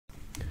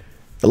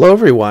Hello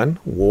everyone,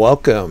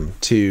 welcome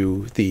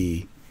to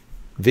the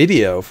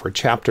video for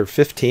chapter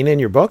 15 in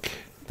your book.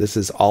 This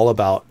is all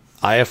about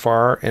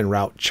IFR and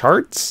route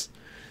charts.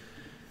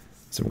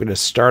 So I'm going to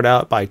start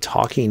out by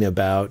talking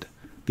about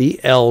the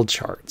L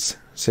charts.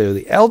 So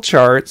the L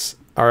charts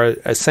are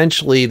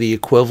essentially the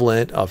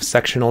equivalent of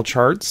sectional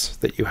charts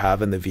that you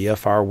have in the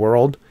VFR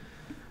world.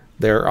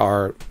 There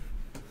are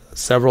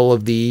several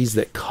of these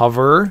that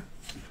cover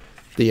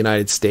the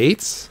United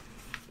States.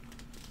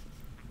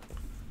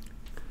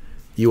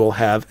 You will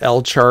have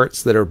L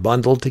charts that are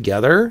bundled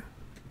together.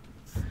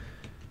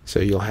 So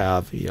you'll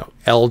have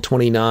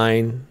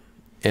L29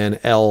 and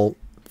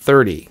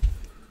L30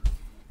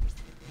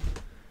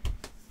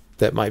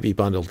 that might be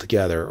bundled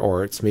together,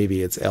 or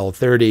maybe it's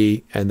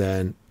L30 and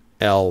then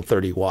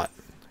L31.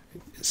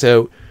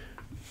 So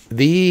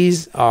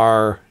these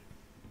are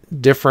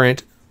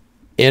different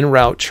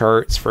en-route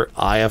charts for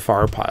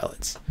IFR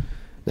pilots.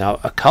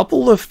 Now, a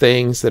couple of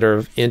things that are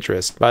of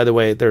interest. By the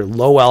way, they're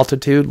low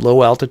altitude.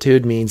 Low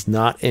altitude means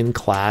not in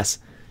Class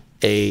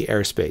A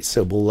airspace,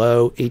 so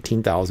below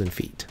 18,000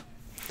 feet.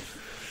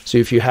 So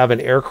if you have an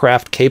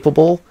aircraft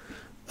capable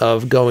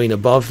of going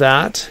above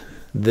that,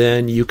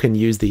 then you can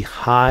use the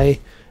high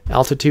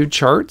altitude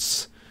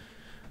charts,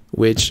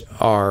 which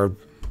are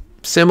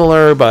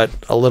similar but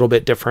a little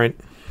bit different.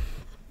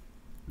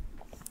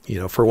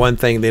 For one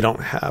thing, they don't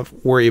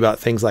worry about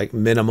things like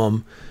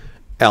minimum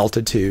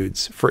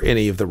altitudes for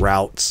any of the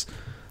routes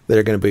that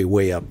are going to be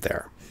way up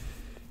there.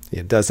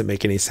 It doesn't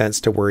make any sense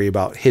to worry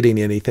about hitting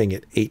anything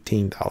at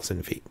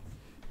 18,000 feet.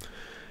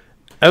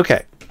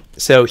 Okay,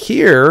 so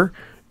here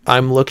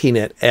I'm looking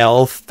at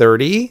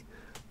L30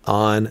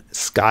 on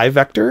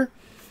SkyVector.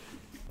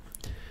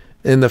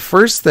 And the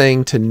first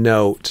thing to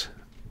note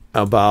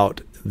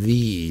about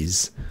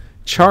these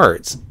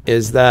charts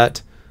is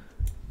that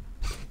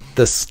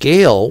the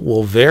scale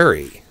will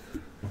vary.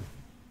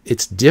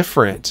 It's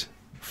different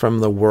from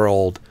the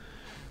world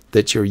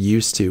that you're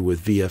used to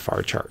with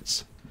VFR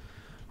charts,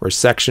 where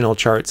sectional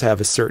charts have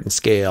a certain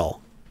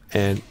scale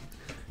and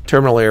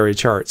terminal area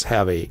charts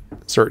have a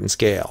certain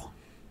scale,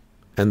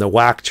 and the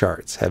WAC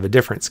charts have a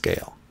different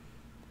scale.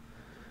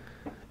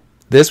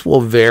 This will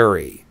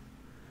vary,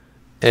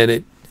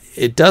 and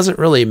it doesn't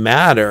really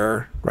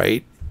matter,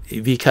 right?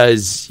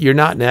 Because you're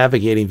not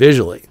navigating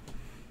visually.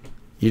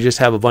 You just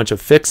have a bunch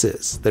of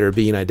fixes that are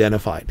being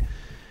identified.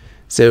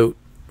 So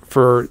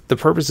for the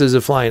purposes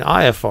of flying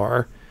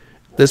IFR,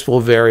 this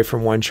will vary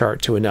from one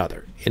chart to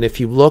another. And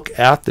if you look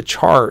at the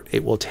chart,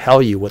 it will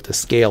tell you what the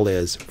scale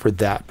is for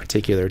that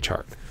particular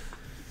chart.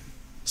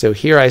 So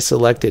here I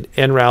selected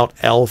Enroute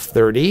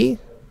L30.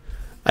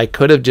 I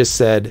could have just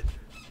said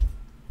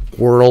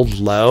world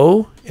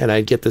low and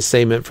I'd get the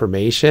same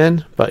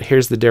information, but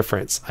here's the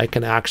difference. I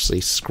can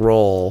actually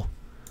scroll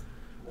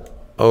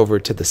over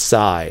to the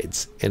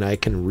sides and I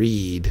can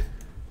read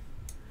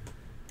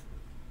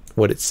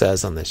what it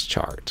says on this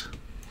chart.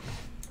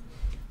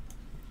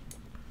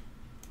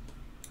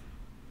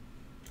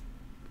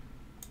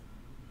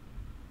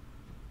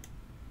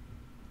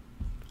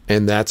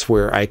 And that's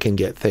where I can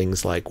get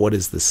things like, what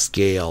is the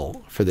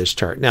scale for this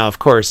chart? Now, of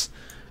course,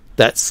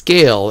 that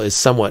scale is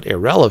somewhat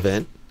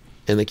irrelevant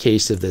in the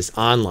case of this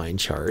online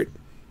chart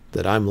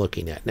that I'm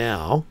looking at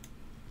now.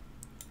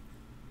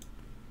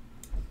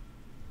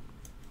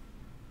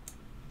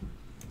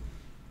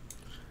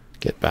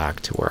 Get back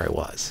to where I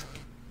was.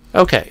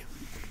 Okay,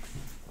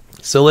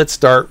 so let's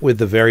start with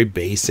the very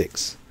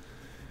basics.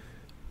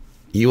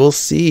 You will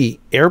see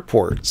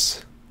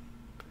airports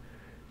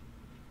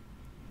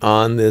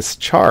on this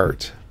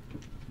chart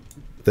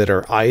that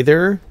are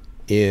either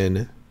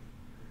in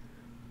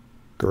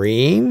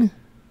green,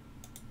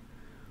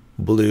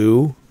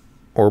 blue,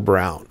 or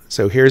brown.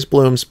 So here's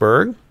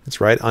Bloomsburg.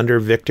 It's right under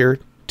Victor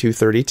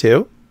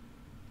 232.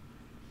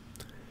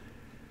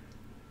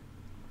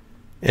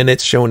 And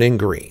it's shown in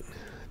green.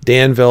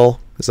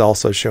 Danville is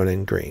also shown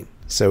in green.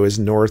 So is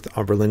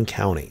Northumberland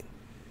County.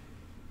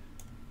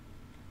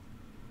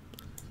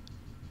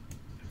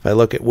 If I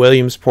look at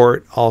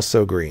Williamsport,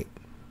 also green.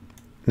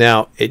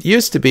 Now, it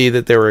used to be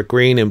that there were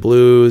green and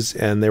blues,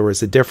 and there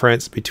was a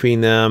difference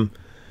between them.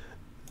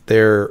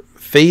 They're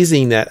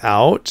phasing that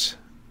out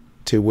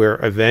to where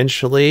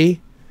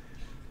eventually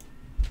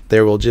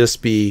there will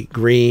just be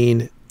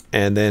green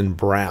and then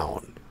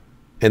brown.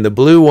 And the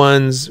blue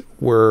ones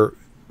were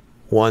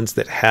ones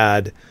that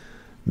had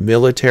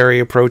military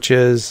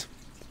approaches,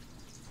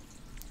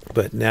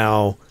 but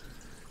now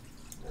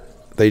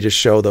they just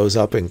show those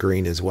up in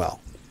green as well.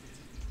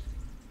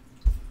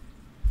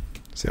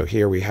 So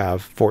here we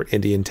have Fort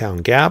Indiantown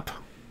Gap.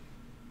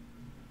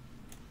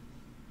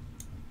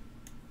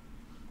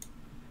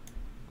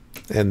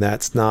 And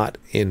that's not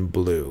in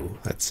blue.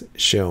 That's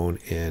shown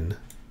in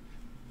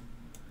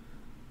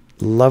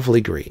lovely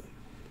green.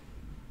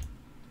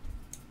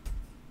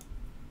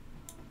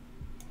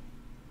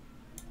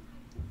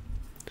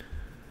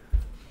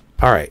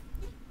 All right.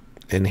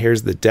 And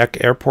here's the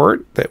deck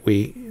airport that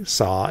we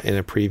saw in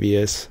a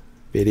previous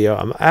video.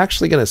 I'm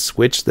actually going to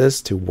switch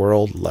this to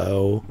world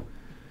low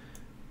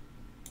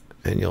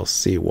And you'll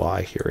see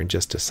why here in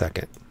just a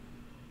second.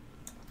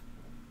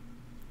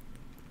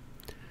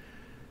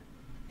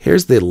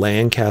 Here's the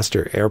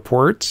Lancaster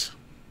Airport.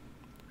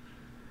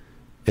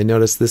 And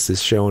notice this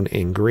is shown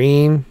in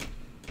green.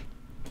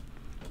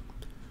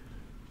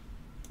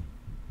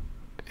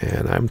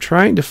 And I'm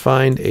trying to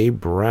find a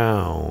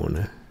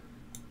brown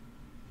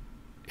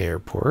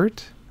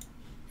airport.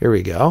 Here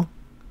we go.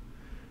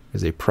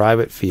 There's a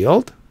private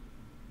field.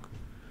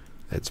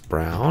 That's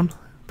brown.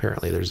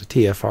 Apparently there's a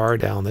TFR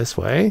down this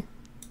way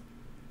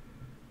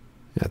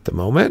at the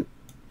moment.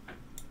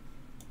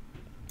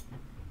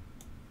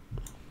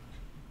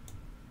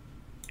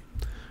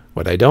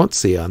 What I don't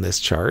see on this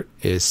chart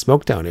is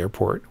Smoketown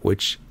Airport,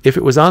 which if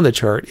it was on the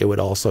chart, it would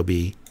also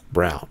be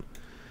brown.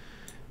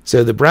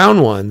 So the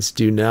brown ones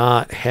do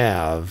not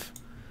have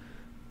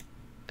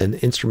an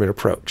instrument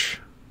approach.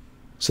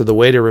 So the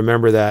way to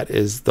remember that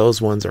is those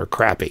ones are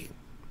crappy.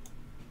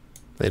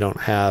 They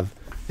don't have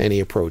any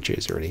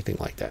approaches or anything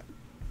like that.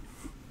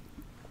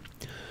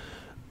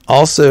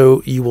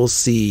 Also, you will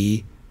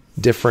see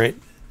different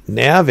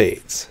nav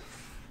aids.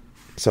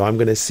 So I'm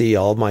going to see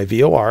all of my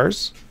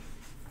VORs.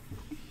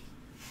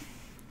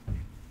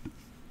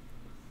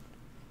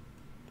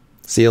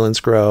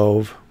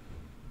 Selinsgrove,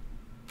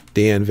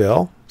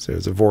 Danville. So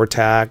there's a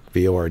VORTAC,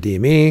 VOR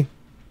DME.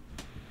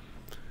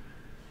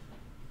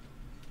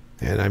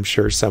 And I'm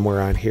sure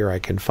somewhere on here I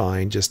can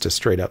find just a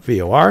straight up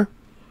VOR.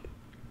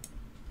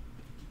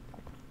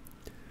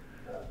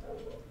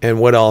 And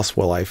what else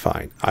will I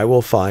find? I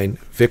will find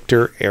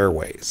Victor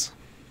Airways.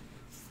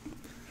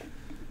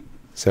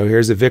 So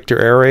here's a Victor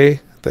Airway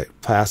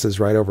that passes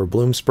right over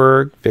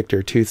Bloomsburg,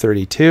 Victor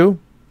 232.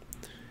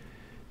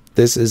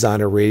 This is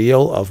on a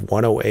radial of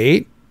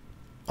 108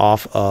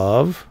 off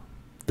of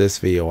this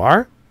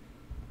VOR.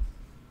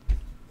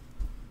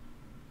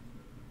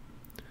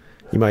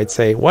 You might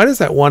say, why does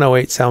that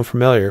 108 sound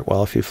familiar?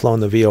 Well, if you've flown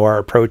the VOR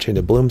approach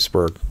into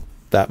Bloomsburg,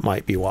 that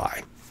might be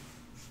why.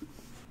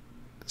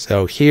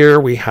 So here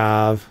we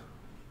have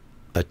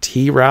a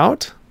T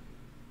route,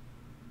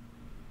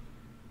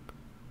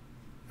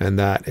 and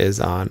that is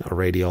on a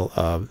radial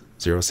of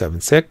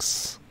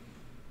 076.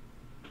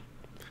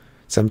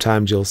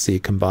 Sometimes you'll see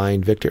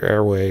combined Victor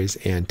Airways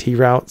and T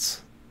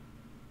routes,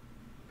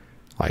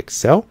 like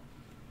so.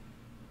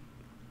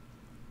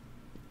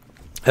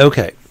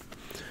 Okay.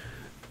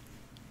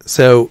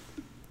 So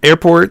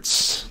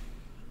airports,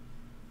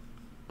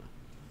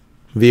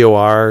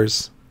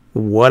 VORs,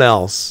 what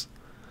else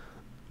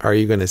are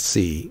you going to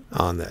see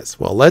on this?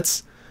 Well,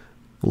 let's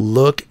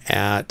look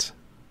at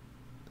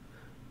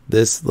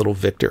this little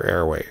Victor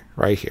Airway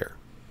right here.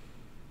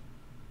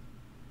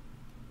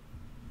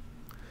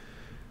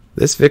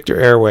 This Victor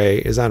Airway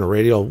is on a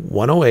radial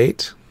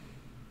 108.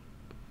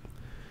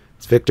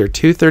 It's Victor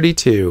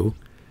 232.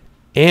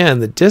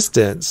 And the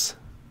distance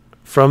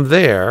from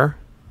there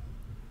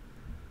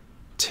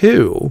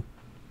to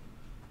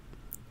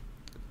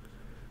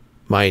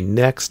my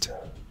next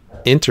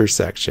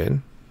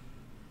intersection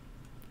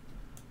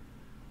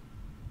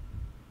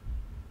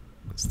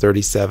is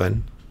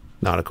 37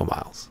 nautical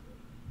miles.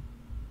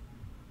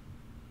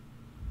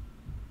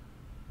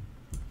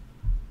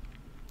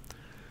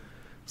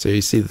 So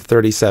you see the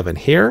 37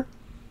 here.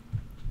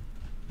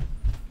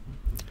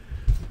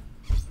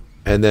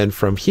 And then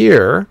from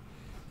here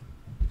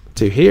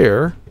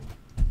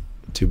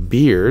to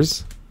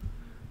Beers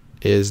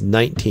is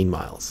 19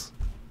 miles.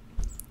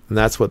 And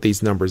that's what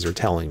these numbers are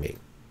telling me.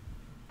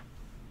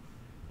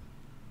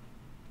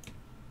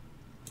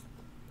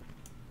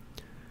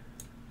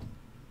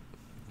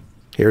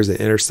 Here's an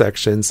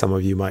intersection some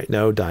of you might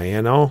know,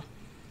 Diano.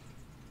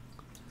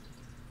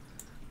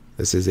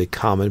 This is a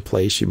common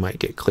place you might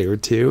get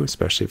cleared to,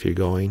 especially if you're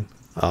going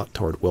out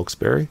toward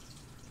Wilkes-Barre.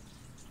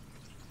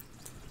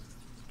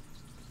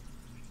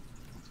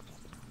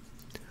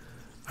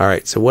 All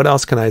right, so what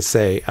else can I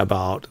say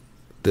about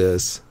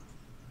this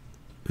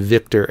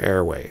Victor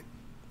Airway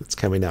that's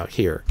coming out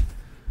here?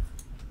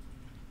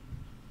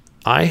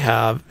 I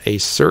have a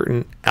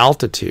certain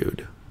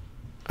altitude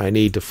I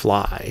need to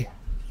fly,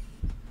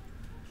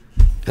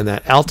 and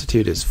that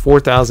altitude is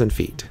 4,000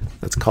 feet.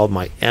 That's called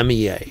my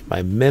MEA,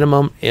 my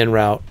minimum en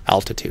route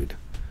altitude.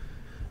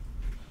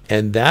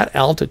 And that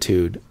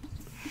altitude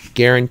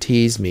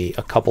guarantees me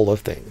a couple of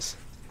things.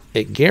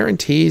 It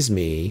guarantees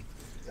me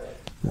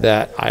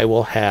that I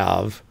will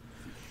have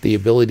the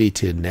ability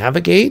to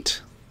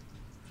navigate,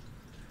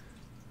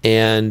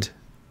 and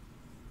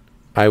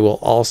I will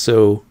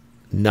also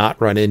not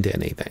run into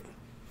anything.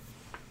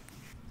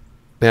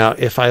 Now,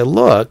 if I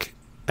look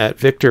at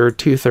Victor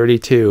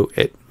 232,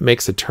 it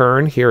makes a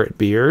turn here at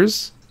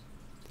Beers,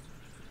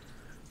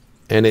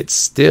 and it's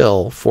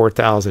still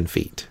 4,000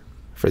 feet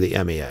for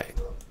the MEA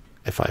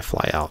if I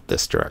fly out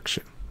this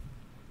direction.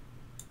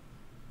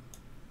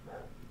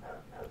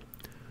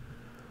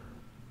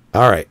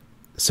 All right,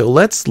 so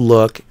let's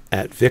look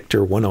at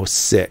Victor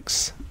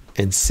 106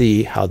 and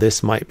see how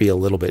this might be a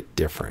little bit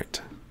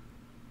different.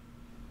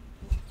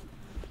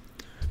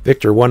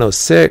 Victor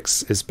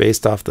 106 is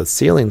based off the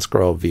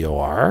Selinsgrove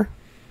VOR.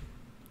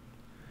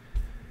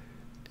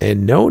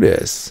 And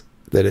notice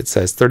that it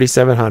says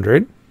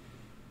 3,700.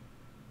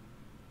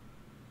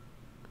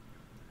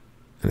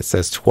 And it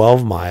says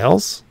 12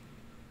 miles.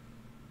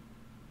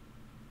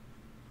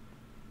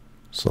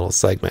 This little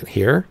segment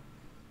here.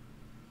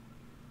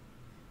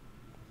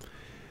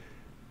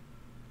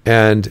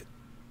 And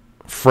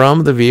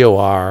from the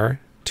VOR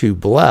to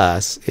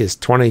Bless is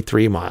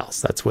 23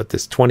 miles. That's what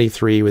this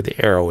 23 with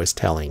the arrow is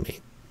telling me.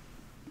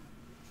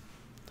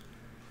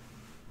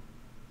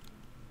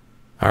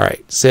 All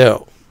right,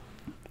 so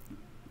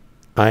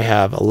I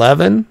have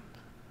 11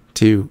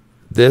 to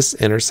this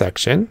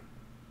intersection.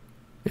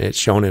 And it's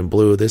shown in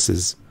blue. This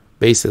is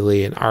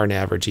basically an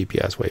RNAV or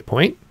GPS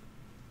waypoint.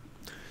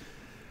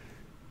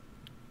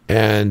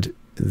 And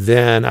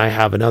then I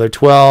have another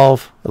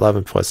 12.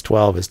 11 plus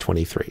 12 is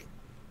 23.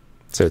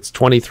 So it's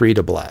 23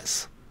 to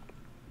Bless.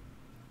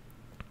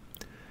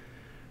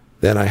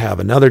 Then I have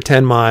another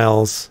 10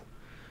 miles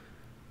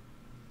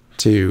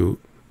to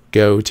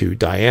go to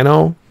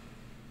Diano.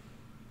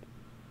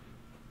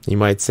 You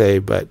might say,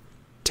 but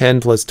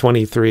 10 plus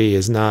 23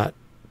 is not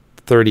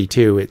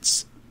 32.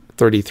 It's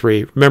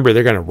 33. Remember,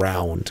 they're going to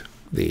round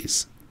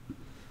these.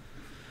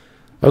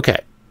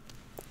 Okay.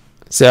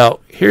 So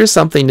here's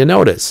something to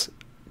notice.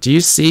 Do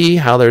you see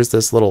how there's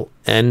this little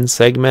N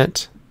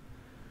segment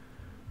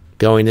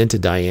going into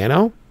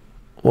Diano?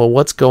 Well,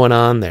 what's going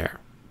on there?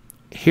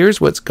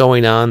 Here's what's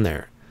going on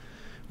there.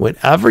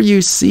 Whenever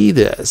you see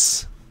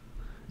this,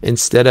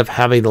 instead of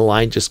having the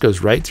line just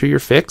goes right through your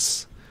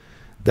fix,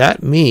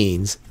 that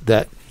means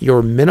that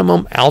your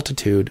minimum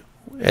altitude,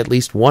 at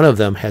least one of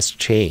them, has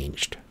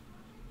changed.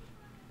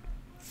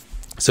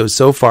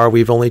 So far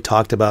we've only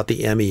talked about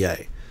the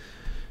MEA.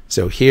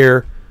 So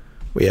here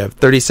we have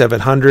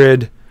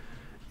 3,700.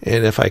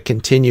 And if I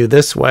continue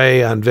this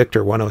way on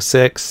Victor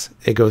 106,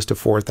 it goes to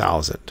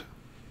 4,000.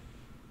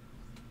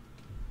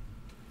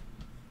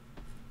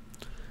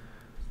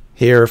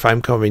 Here, if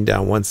I'm coming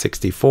down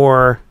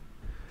 164,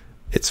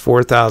 it's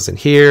 4,000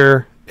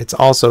 here. It's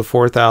also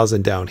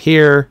 4,000 down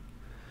here.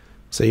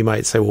 So you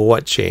might say, well,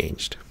 what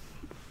changed?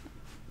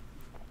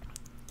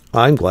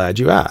 I'm glad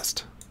you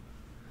asked.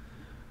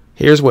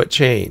 Here's what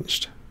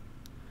changed.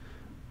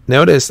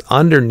 Notice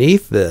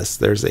underneath this,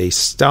 there's a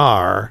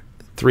star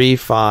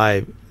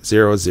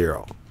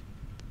 3500.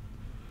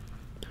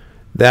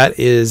 That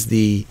is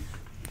the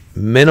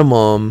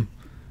minimum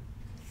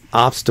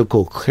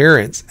obstacle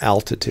clearance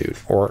altitude,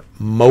 or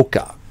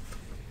MOCA.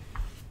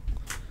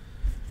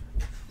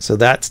 So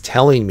that's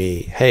telling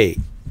me, hey,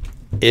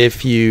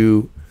 if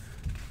you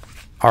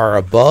are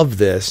above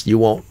this, you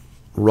won't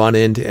run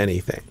into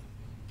anything.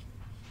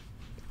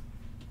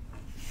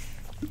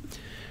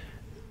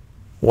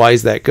 Why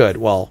is that good?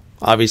 Well,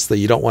 obviously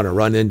you don't want to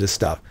run into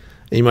stuff.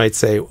 And you might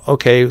say,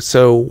 okay,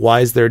 so why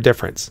is there a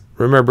difference?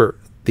 Remember,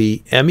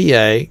 the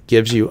MEA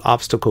gives you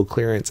obstacle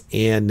clearance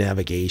and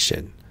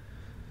navigation.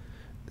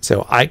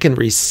 So I can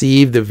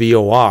receive the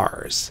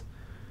VORs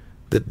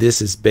that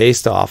this is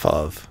based off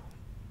of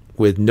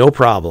with no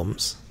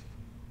problems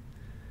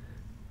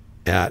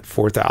at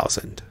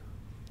 4,000.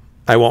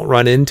 I won't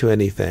run into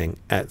anything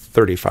at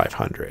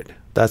 3,500.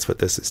 That's what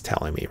this is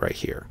telling me right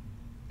here.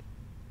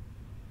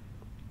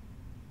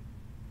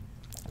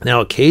 Now,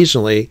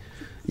 occasionally,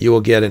 you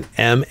will get an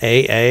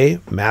MAA,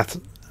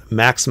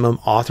 maximum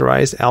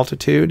authorized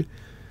altitude.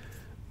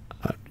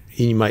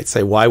 You might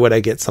say, why would I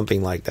get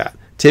something like that?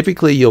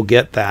 Typically, you'll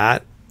get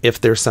that if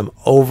there's some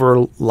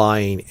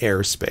overlying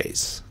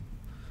airspace.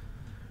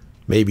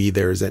 Maybe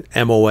there's an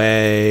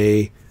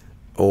MOA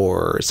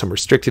or some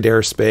restricted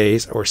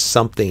airspace or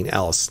something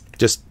else,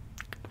 just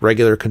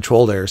regular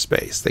controlled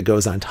airspace that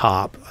goes on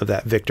top of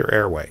that Victor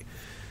airway.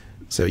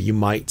 So you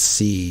might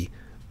see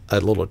a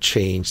little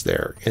change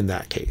there in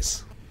that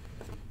case.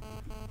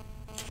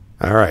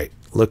 All right,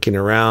 looking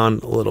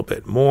around a little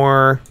bit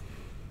more.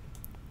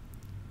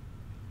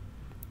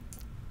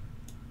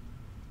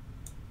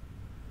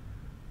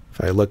 If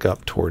I look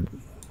up toward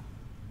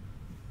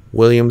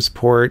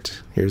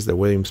Williamsport, here's the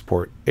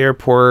Williamsport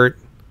Airport.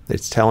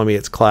 It's telling me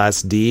it's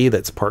Class D,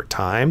 that's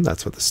part-time.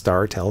 That's what the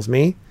star tells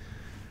me.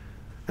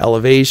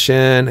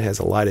 Elevation has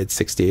a lighted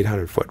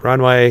 6,800-foot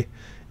runway.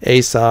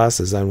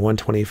 ASOS is on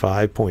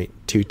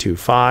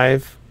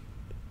 125.225.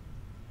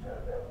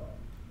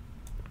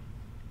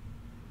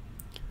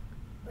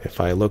 If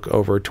I look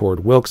over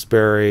toward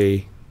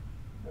Wilkes-Barre,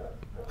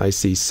 I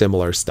see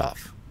similar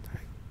stuff.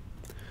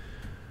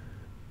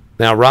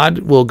 Now, Rod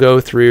will go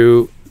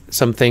through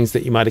some things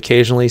that you might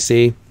occasionally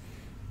see.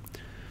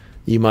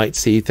 You might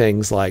see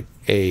things like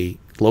a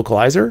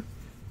localizer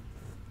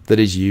that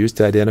is used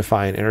to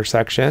identify an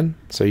intersection.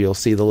 So you'll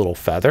see the little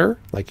feather,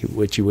 like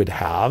which you would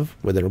have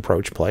with an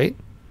approach plate.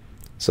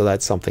 So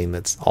that's something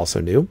that's also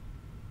new.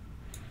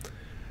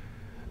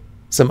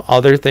 Some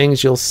other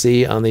things you'll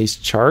see on these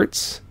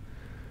charts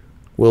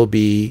will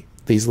be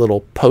these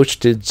little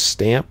postage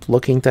stamp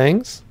looking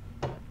things.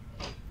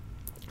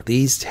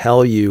 These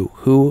tell you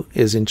who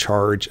is in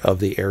charge of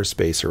the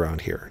airspace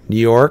around here. New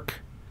York,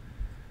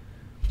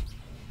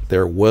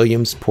 their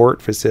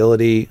Williamsport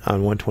facility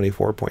on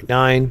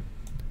 124.9.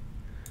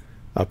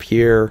 Up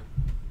here,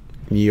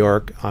 New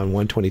York on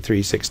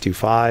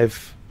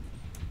 123.625.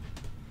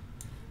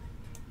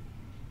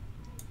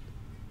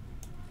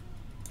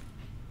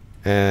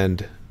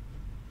 And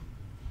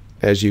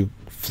as you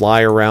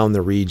fly around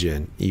the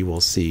region, you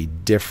will see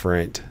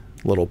different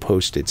little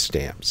postage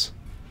stamps.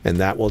 And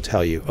that will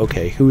tell you,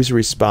 okay, who's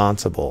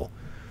responsible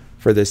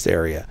for this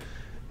area.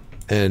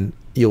 And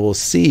you will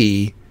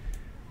see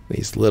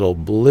these little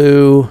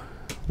blue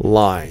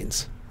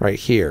lines right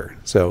here.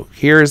 So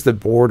here's the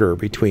border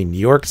between New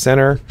York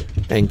Center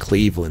and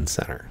Cleveland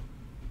Center.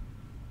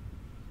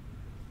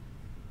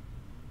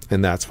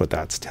 And that's what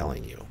that's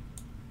telling you.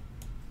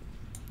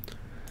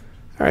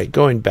 All right,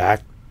 going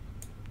back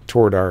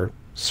toward our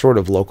sort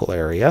of local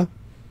area.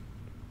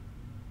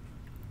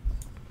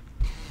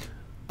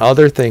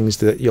 Other things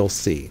that you'll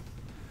see.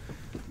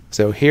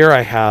 So here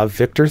I have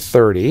Victor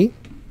 30.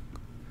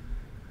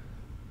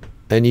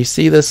 And you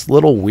see this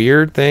little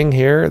weird thing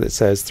here that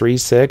says 3,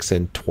 6,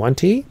 and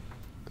 20.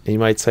 And you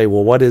might say,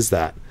 well, what is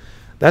that?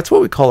 That's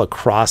what we call a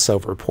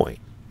crossover point.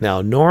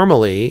 Now,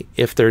 normally,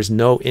 if there's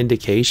no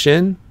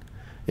indication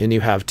and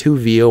you have two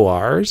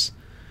VORs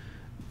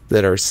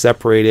that are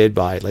separated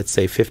by, let's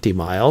say, 50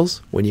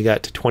 miles, when you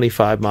got to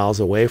 25 miles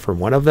away from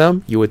one of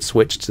them, you would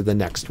switch to the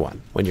next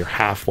one when you're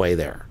halfway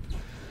there.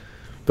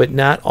 But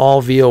not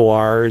all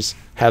VORs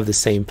have the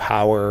same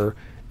power,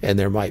 and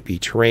there might be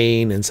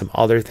terrain and some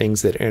other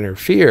things that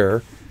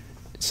interfere.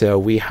 So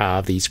we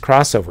have these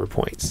crossover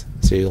points.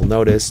 So you'll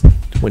notice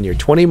when you're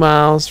 20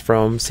 miles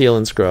from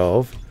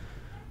Selinsgrove,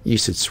 you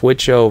should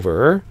switch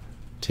over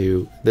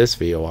to this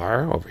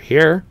VOR over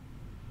here.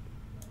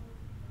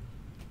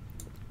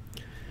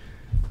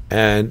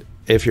 And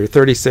if you're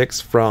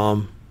 36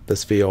 from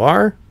this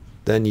VOR,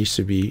 then you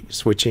should be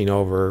switching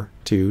over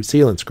to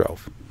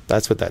Selinsgrove.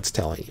 That's what that's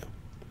telling you.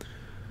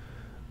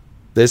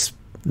 This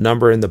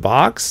number in the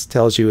box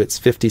tells you it's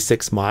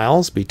 56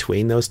 miles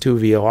between those two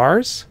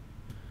VORs.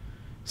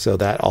 So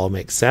that all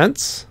makes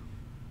sense.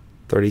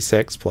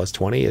 36 plus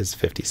 20 is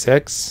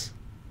 56.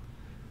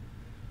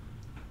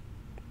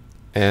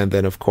 And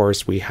then, of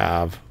course, we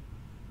have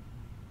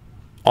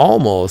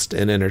almost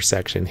an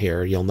intersection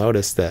here. You'll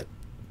notice that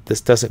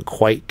this doesn't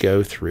quite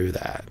go through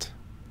that.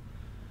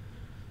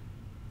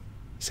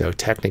 So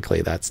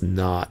technically, that's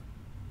not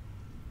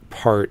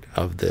part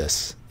of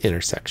this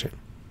intersection.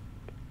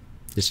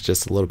 It's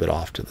just a little bit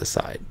off to the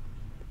side.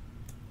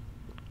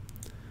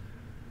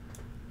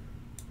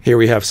 Here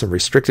we have some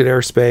restricted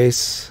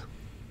airspace.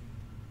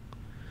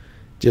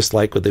 Just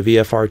like with the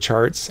VFR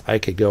charts, I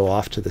could go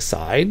off to the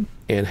side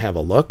and have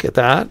a look at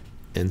that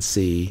and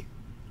see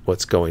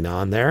what's going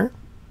on there.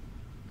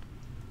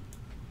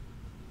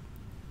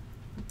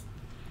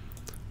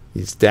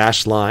 These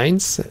dashed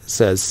lines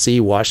says see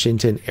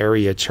Washington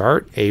area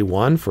chart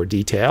A1 for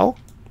detail.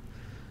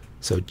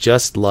 So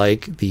just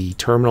like the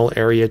terminal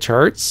area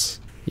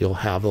charts, you'll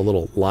have the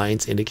little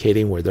lines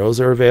indicating where those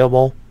are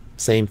available.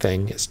 Same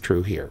thing is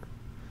true here.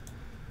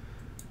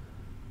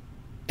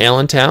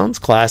 Allentown's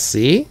Class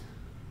C.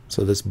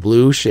 So this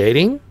blue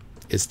shading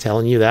is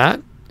telling you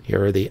that.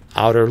 Here are the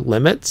outer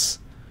limits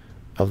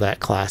of that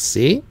Class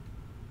C.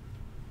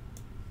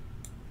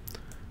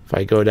 If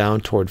I go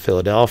down toward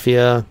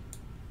Philadelphia,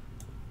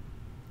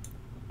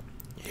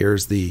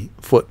 here's the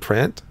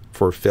footprint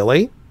for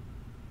Philly.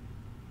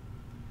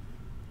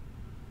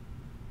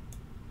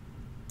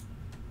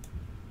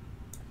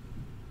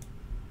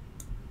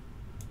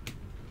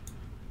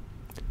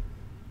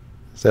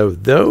 So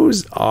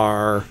those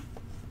are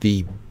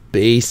the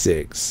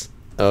basics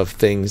of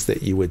things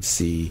that you would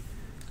see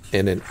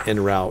in an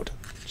Enroute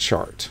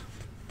chart.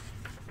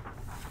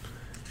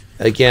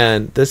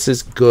 Again, this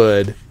is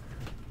good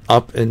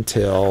up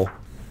until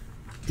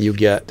you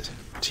get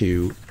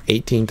to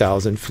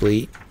 18,000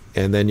 fleet,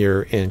 and then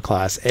you're in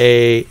Class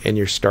A, and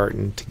you're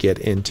starting to get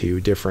into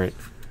different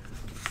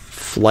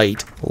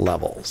flight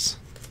levels.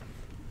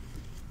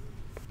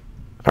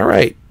 All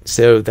right,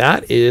 so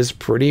that is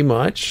pretty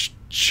much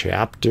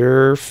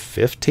Chapter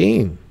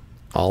 15,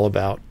 all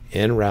about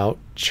Enroute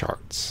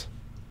charts.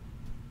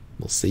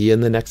 We'll see you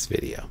in the next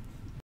video.